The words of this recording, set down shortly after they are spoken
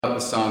The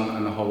Son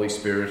and the Holy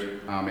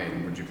Spirit.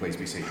 Amen. Would you please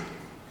be seated?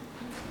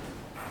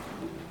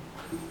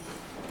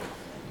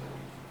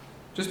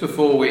 Just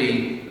before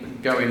we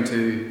go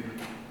into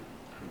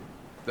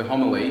the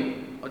homily,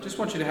 I just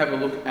want you to have a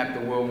look at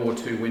the World War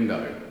II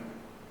window,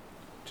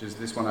 which is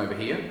this one over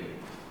here,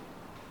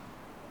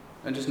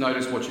 and just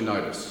notice what you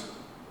notice.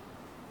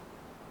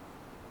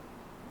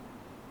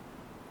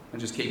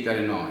 And just keep that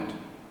in mind.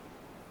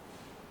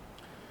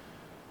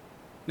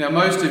 Now,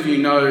 most of you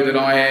know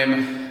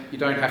that you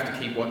don't have to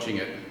keep watching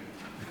it.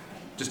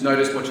 Just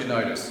notice what you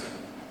notice.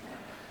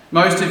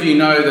 Most of you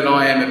know that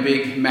I am a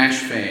big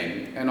MASH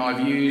fan, and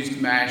I've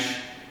used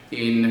MASH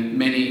in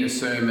many a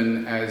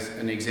sermon as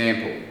an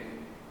example.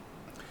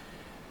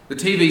 The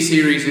TV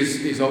series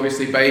is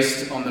obviously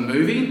based on the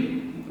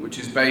movie, which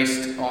is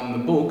based on the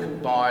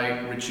book by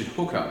Richard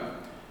Hooker,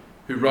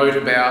 who wrote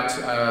about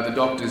the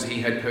doctors he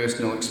had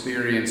personal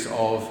experience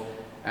of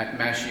at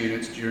MASH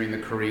units during the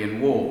Korean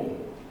War.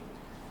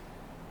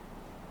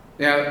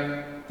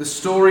 Now, the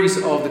stories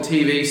of the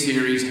TV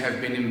series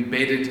have been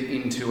embedded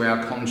into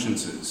our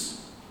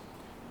consciences.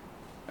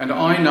 And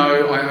I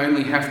know I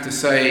only have to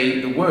say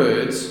the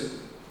words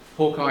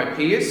Hawkeye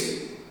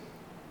Pierce,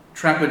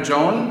 Trapper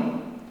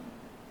John,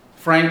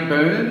 Frank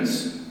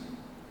Burns,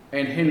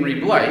 and Henry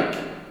Blake,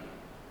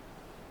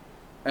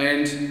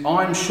 and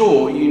I'm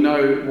sure you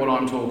know what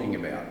I'm talking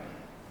about.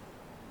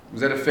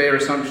 Was that a fair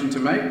assumption to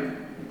make?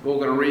 You've all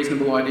got a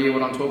reasonable idea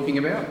what I'm talking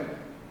about?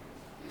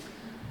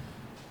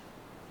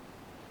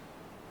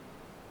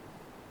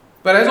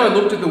 But as I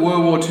looked at the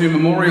World War II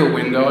memorial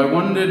window, I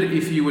wondered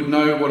if you would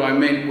know what I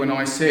meant when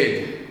I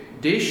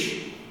said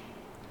Dish,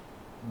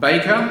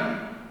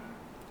 Baker,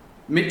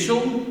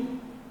 Mitchell,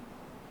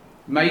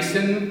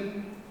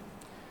 Mason,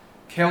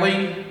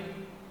 Kelly,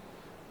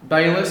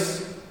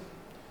 Bayliss,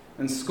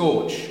 and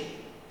Scorch.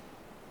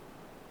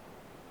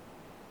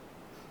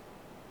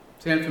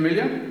 Sound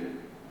familiar?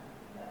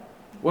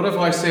 What if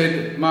I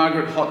said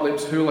Margaret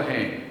Hotlips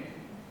Houlihan?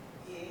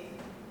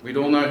 We'd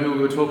all know who we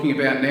were talking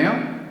about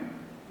now.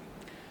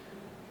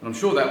 And I'm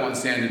sure that one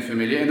sounded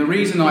familiar. And the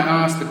reason I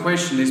ask the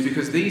question is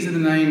because these are the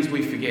names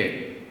we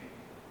forget.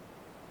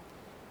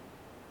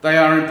 They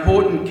are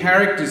important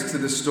characters to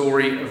the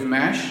story of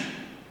MASH,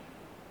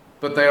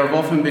 but they have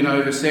often been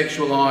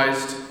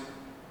over-sexualised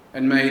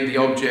and made the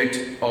object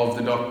of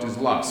the doctor's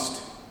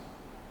lust.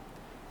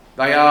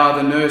 They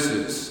are the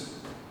nurses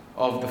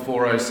of the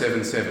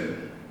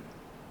 4077.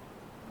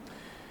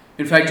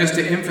 In fact, just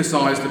to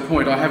emphasise the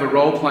point, I have a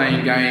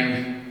role-playing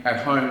game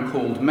at home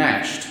called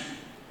Mashed,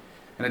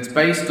 and it's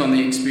based on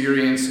the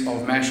experience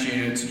of MASH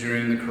units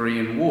during the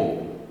Korean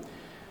War.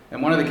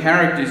 And one of the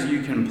characters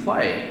you can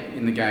play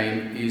in the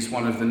game is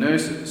one of the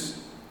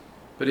nurses.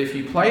 But if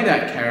you play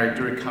that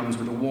character, it comes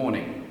with a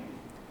warning.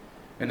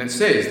 And it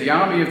says, the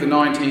army of the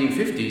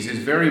 1950s is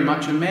very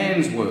much a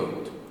man's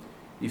world.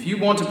 If you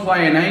want to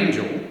play an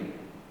angel,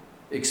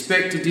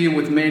 expect to deal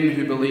with men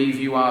who believe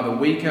you are the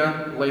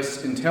weaker,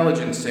 less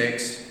intelligent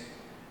sex,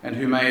 and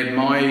who may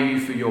admire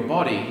you for your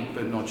body,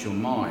 but not your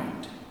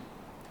mind.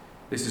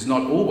 This is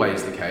not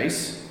always the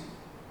case,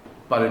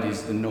 but it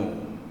is the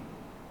norm.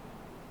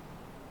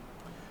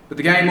 But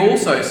the game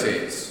also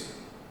says,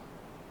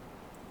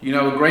 you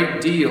know a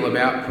great deal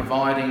about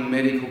providing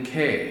medical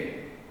care.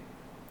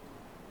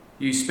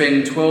 You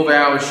spend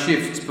 12-hour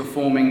shifts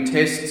performing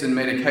tests and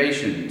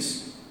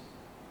medications,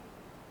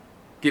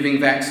 giving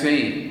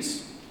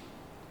vaccines,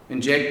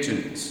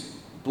 injections,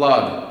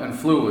 blood and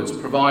fluids,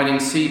 providing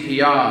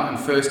CPR and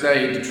first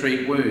aid to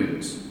treat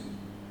wounds,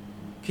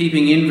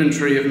 keeping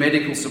inventory of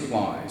medical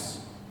supplies,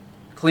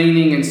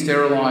 cleaning and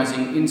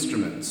sterilising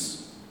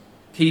instruments,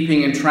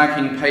 keeping and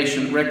tracking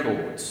patient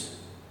records,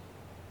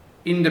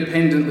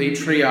 independently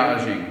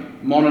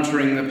triaging,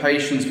 monitoring the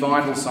patient's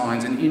vital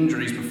signs and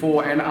injuries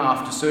before and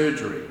after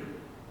surgery,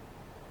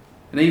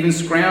 and even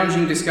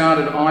scrounging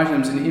discarded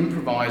items and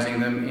improvising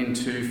them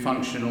into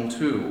functional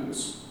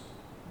tools.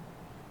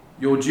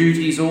 Your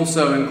duties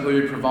also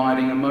include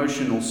providing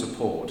emotional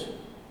support,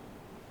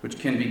 which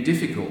can be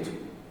difficult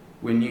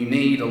when you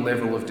need a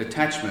level of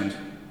detachment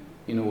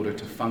in order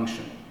to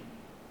function.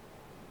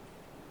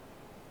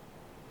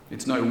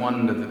 It's no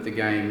wonder that the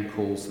game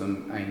calls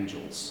them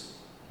angels.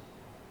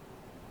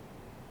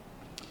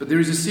 But there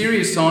is a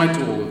serious side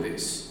to all of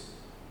this.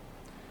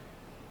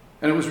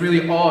 And it was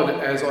really odd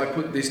as I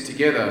put this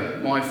together.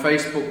 My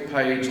Facebook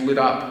page lit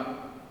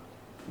up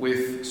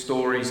with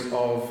stories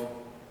of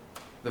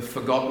the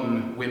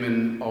forgotten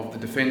women of the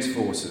Defence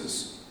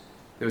Forces.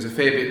 There was a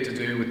fair bit to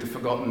do with the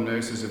forgotten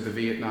nurses of the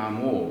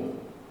Vietnam War.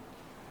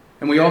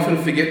 And we often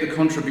forget the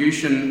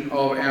contribution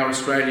of our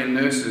Australian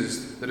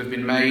nurses that have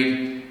been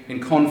made in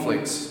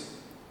conflicts,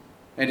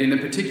 and in a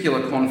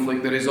particular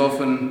conflict that is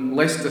often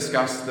less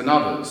discussed than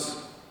others.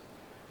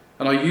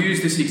 And I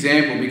use this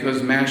example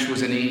because MASH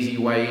was an easy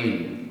way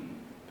in.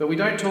 But we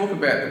don't talk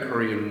about the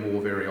Korean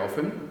War very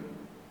often,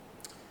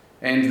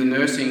 and the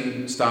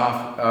nursing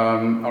staff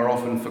are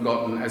often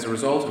forgotten as a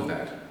result of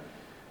that.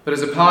 But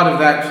as a part of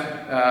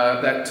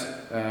that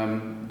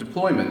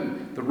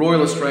deployment, the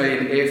Royal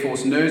Australian Air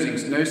Force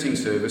Nursing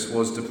Service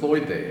was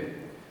deployed there.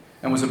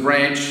 and was a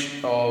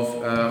branch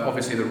of,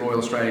 obviously, the Royal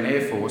Australian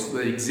Air Force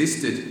that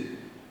existed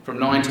from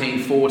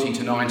 1940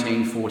 to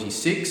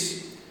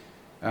 1946,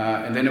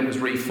 and then it was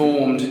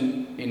reformed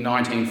in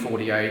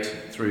 1948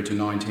 through to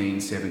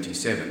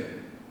 1977.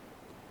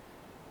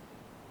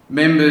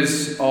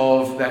 Members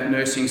of that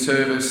nursing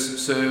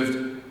service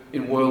served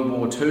in World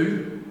War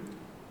II,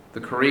 the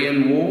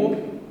Korean War,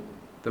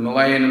 the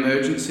Malayan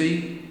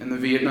Emergency, and the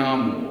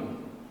Vietnam War.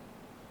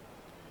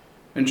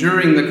 And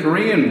during the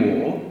Korean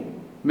War,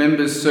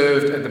 members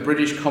served at the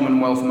British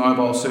Commonwealth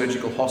Mobile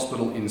Surgical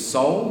Hospital in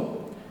Seoul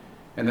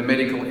and the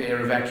Medical Air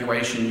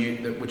Evacuation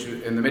Unit,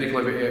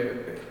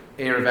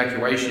 Air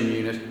Evacuation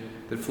Unit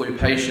that flew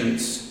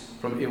patients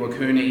from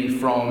Iwakuni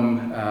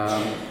from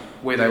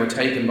where they were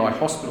taken by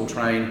hospital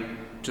train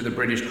to the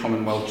British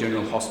Commonwealth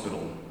General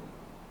Hospital.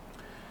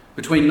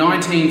 Between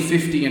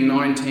 1950 and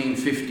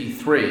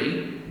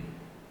 1953,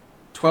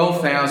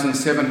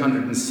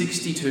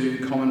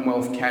 12,762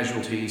 Commonwealth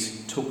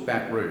casualties took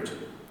that route.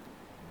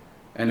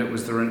 And it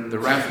was the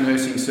RAF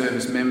Nursing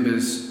Service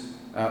members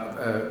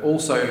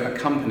also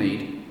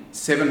accompanied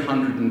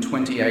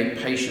 728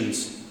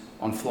 patients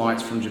on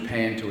flights from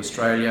Japan to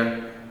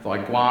Australia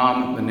via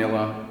Guam,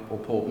 Manila or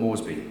Port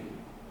Moresby.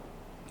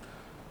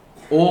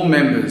 All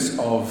members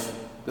of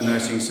the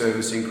nursing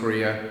service in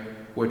Korea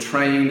were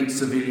trained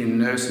civilian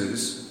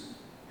nurses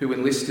who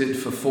enlisted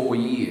for 4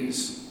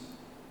 years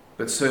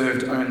but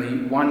served only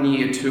 1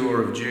 year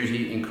tour of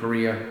duty in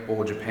Korea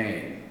or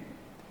Japan.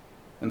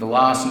 And the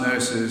last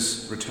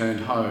nurses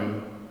returned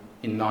home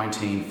in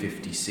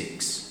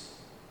 1956.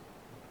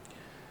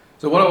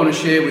 So what I want to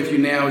share with you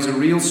now is a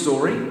real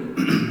story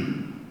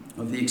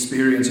of the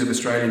experience of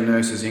Australian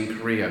nurses in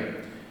Korea.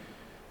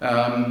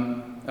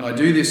 And I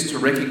do this to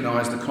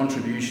recognise the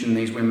contribution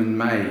these women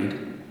made,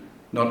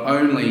 not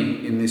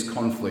only in this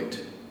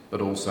conflict,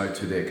 but also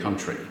to their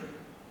country.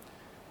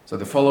 So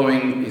the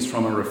following is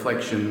from a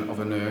reflection of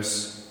a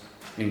nurse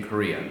in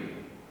Korea.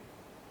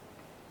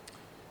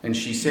 And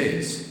she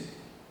says,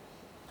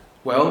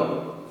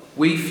 "Well,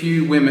 we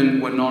few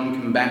women were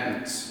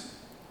non-combatants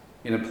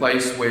in a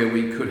place where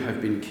we could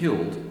have been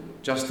killed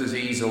just as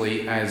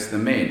easily as the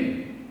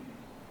men.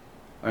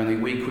 Only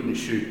we couldn't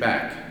shoot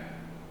back.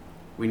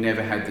 We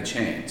never had the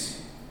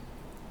chance.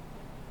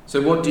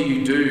 So what do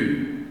you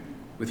do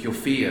with your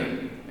fear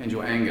and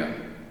your anger?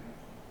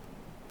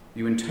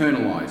 You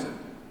internalise it.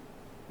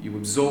 You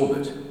absorb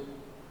it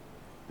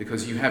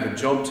because you have a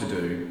job to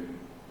do,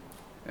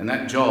 and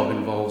that job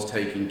involves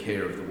taking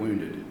care of the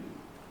wounded.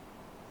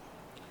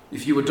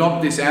 If you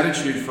adopt this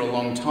attitude for a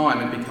long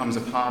time, it becomes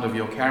a part of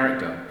your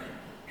character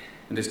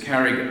and is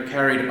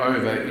carried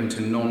over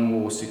into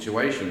non-war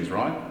situations,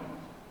 right?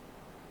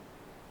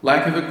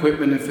 Lack of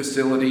equipment and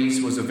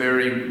facilities was a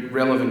very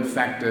relevant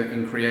factor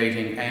in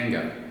creating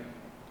anger.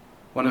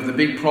 One of the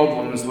big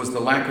problems was the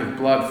lack of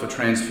blood for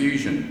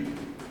transfusion.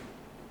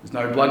 There's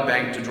no blood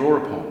bank to draw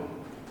upon.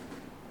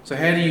 So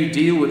how do you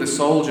deal with a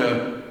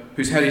soldier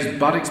who's had his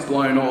buttocks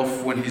blown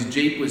off when his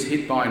jeep was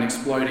hit by an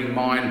exploding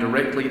mine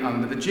directly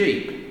under the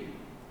jeep?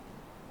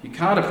 You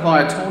can't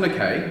apply a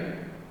tourniquet.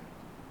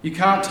 You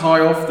can't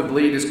tie off the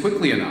bleeders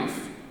quickly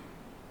enough.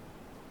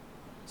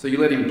 So you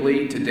let him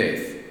bleed to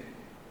death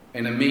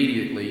and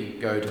immediately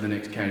go to the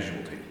next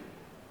casualty.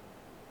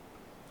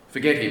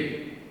 Forget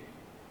him.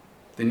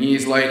 Then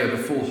years later, the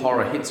full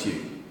horror hits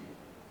you,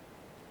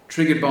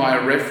 triggered by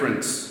a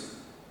reference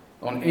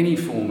on any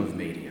form of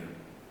media.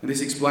 And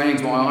this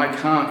explains why I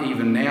can't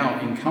even now,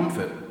 in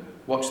comfort,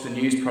 watch the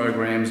news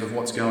programs of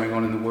what's going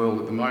on in the world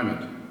at the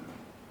moment.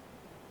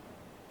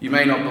 You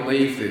may not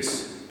believe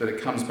this, but it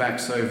comes back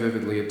so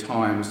vividly at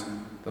times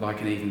that I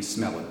can even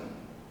smell it.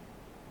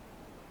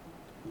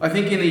 I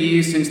think in the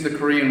years since the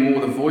Korean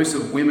War, the voice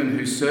of women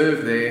who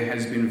served there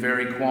has been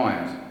very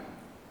quiet.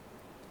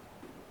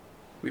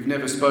 We've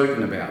never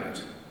spoken about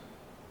it.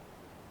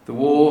 The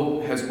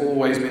war has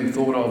always been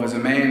thought of as a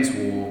man's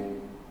war,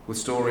 with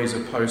stories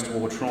of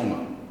post-war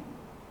trauma.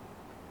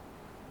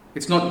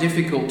 It's not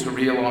difficult to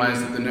realise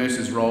that the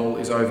nurse's role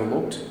is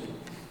overlooked.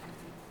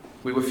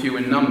 We were few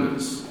in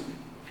numbers,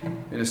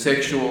 in a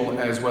sexual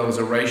as well as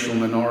a racial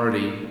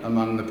minority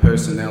among the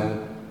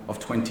personnel of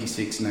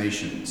 26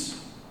 nations.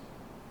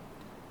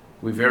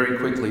 We very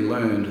quickly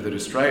learned that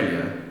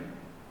Australia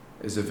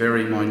is a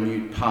very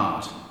minute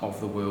part of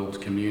the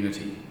world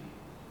community.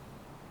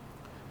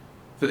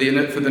 For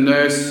the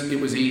nurse,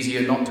 it was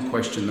easier not to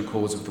question the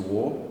cause of the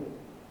war.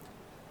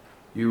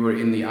 You were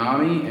in the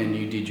army and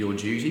you did your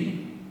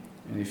duty,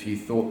 and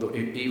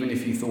even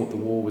if you thought the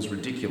war was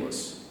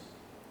ridiculous.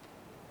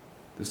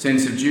 The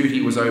sense of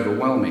duty was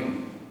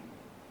overwhelming,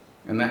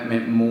 and that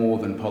meant more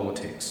than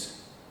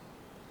politics.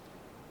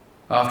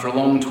 After a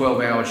long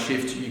 12-hour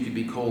shift, you could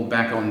be called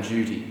back on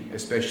duty,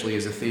 especially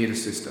as a theatre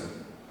sister.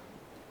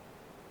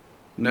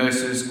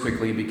 Nurses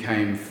quickly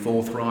became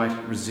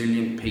forthright,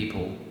 resilient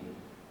people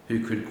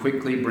who could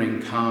quickly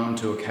bring calm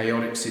to a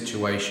chaotic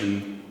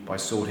situation by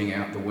sorting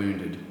out the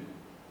wounded.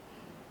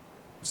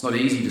 It's not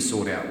easy to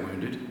sort out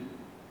wounded,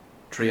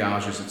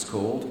 triage as it's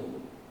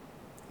called,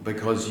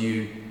 because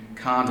you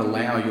can't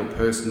allow your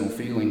personal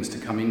feelings to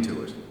come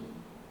into it.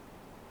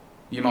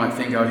 You might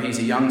think, oh, he's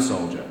a young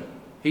soldier.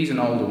 He's an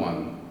older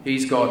one.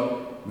 He's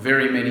got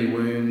very many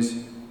wounds,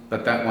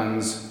 but that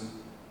one's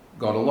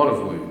got a lot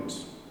of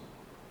wounds.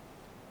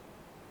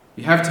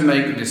 You have to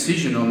make a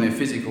decision on their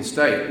physical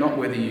state, not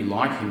whether you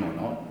like him or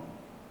not.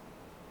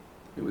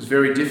 It was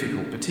very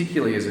difficult,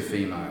 particularly as a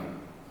female,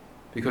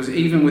 because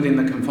even within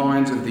the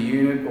confines of the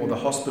unit or the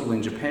hospital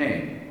in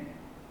Japan,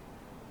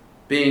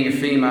 being a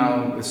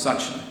female with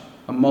such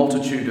a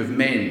multitude of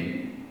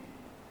men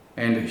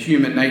and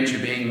human nature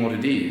being what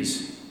it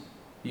is,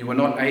 you were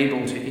not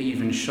able to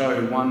even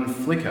show one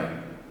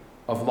flicker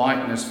of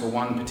likeness for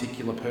one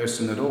particular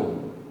person at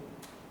all.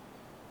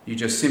 You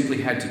just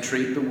simply had to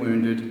treat the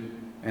wounded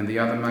and the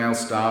other male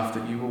staff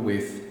that you were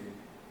with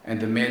and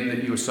the men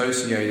that you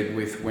associated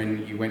with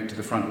when you went to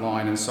the front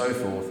line and so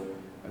forth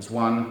as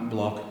one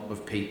block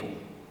of people.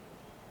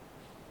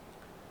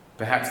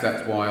 Perhaps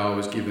that's why I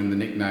was given the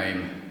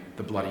nickname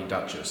the Bloody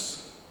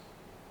Duchess.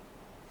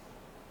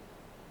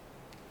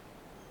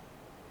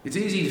 It's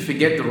easy to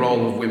forget the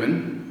role of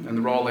women and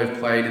the role they've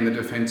played in the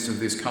defence of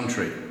this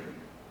country.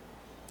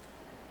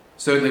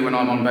 Certainly when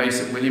I'm on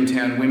base at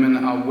Williamtown, women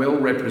are well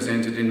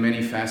represented in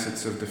many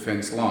facets of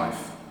defence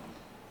life,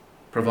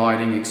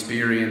 providing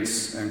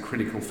experience and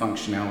critical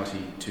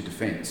functionality to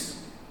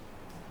defence.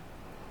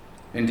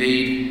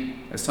 Indeed,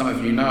 as some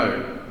of you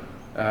know,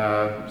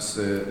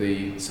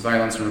 the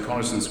Surveillance and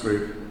Reconnaissance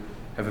Group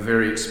have a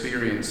very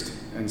experienced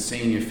and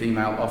senior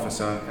female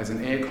officer as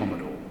an Air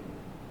Commodore.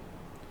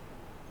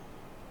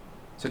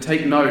 So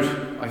take note,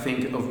 I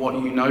think, of what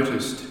you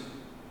noticed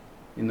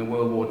in the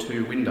World War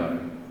II window,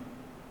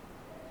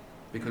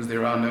 because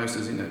there are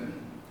nurses in it.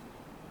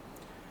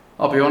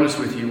 I'll be honest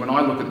with you, when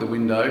I look at the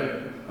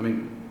window,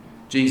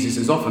 Jesus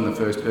is often the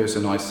first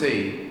person I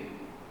see,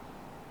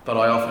 but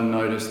I often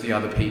notice the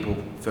other people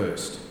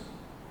first.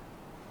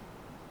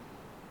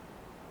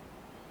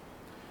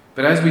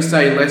 But as we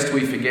say, lest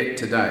we forget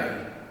today,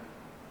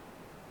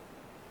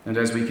 and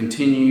as we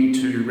continue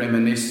to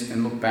reminisce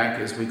and look back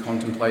as we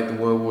contemplate the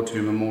World War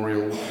II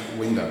memorial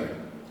window,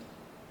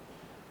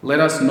 let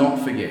us not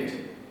forget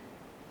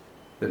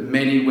that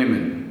many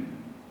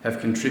women have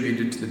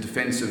contributed to the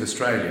defence of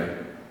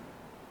Australia,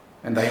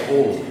 and they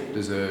all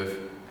deserve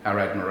our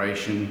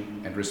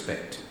admiration and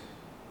respect.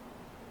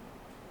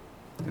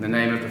 In the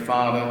name of the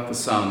Father, the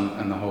Son,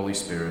 and the Holy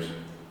Spirit.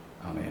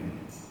 Amen.